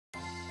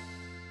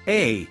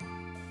A.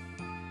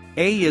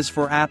 A is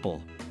for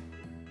apple.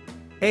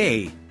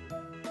 A.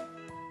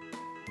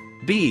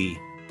 B.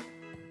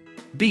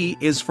 B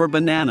is for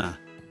banana.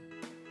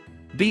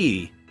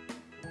 B.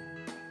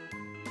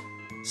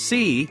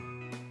 C.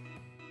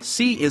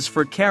 C is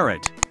for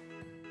carrot.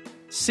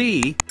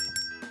 C.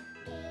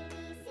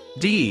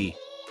 D.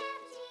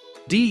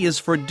 D is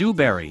for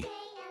dewberry.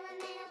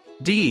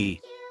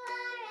 D.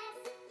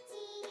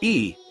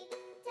 E.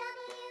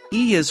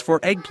 E is for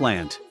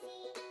eggplant.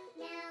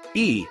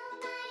 E.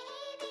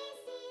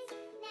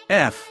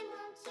 F.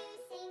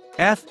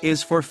 F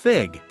is for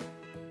fig.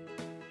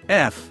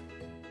 F.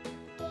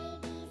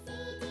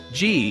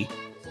 G.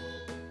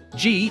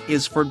 G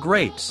is for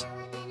grapes.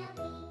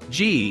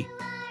 G.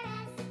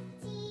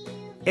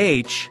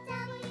 H.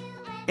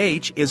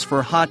 H is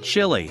for hot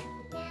chili.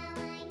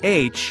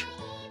 H.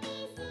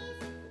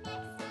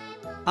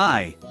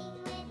 I.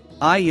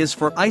 I is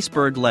for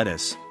iceberg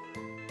lettuce.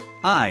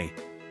 I.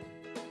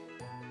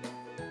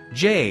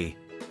 J.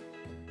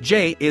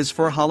 J is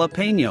for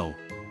jalapeno.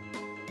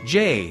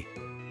 J.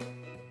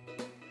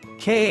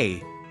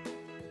 K.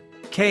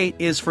 K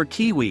is for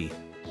kiwi.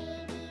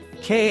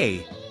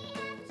 K.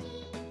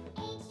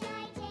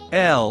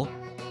 L.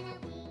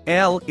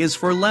 L is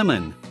for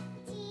lemon.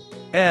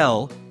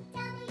 L.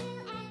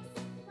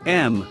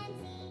 M.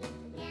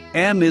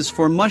 M is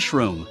for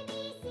mushroom.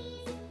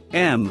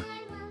 M.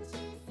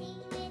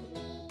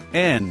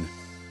 N.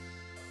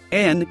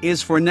 N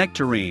is for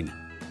nectarine.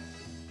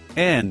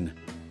 N.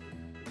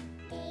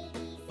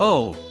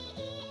 O.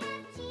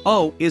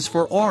 O is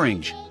for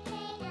orange.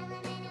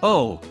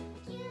 O.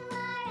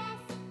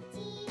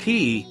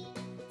 P.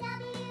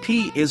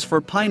 P is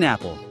for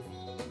pineapple.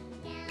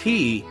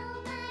 P.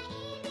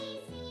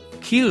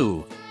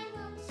 Q.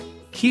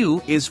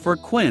 Q is for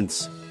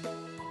quince.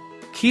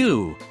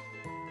 Q.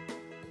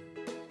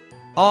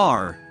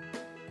 R.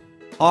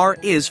 R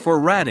is for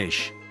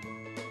radish.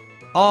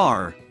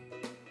 R.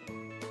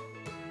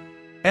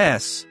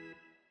 S.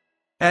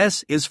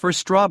 S is for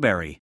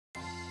strawberry.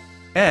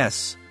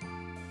 S.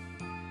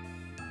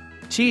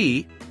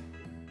 T.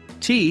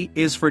 T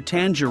is for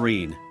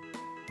tangerine.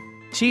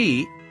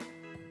 T.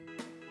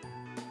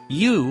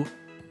 U.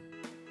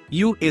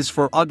 U is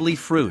for ugly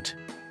fruit.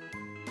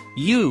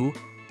 U.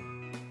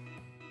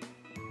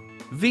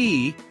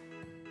 V.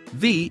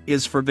 V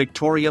is for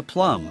Victoria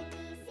plum.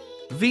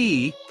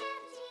 V.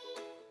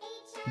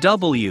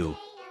 W.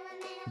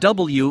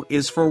 W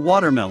is for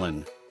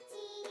watermelon.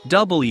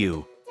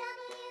 W.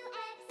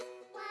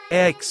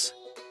 X.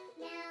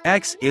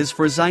 X is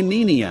for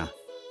Ximenia.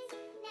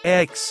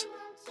 X.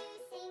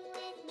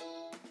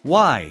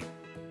 Y.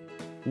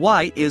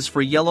 Y is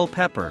for yellow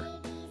pepper.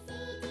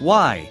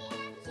 Y.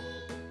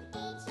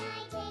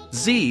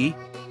 Z.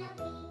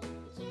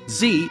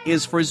 Z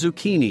is for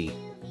zucchini.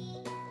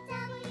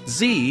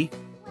 Z.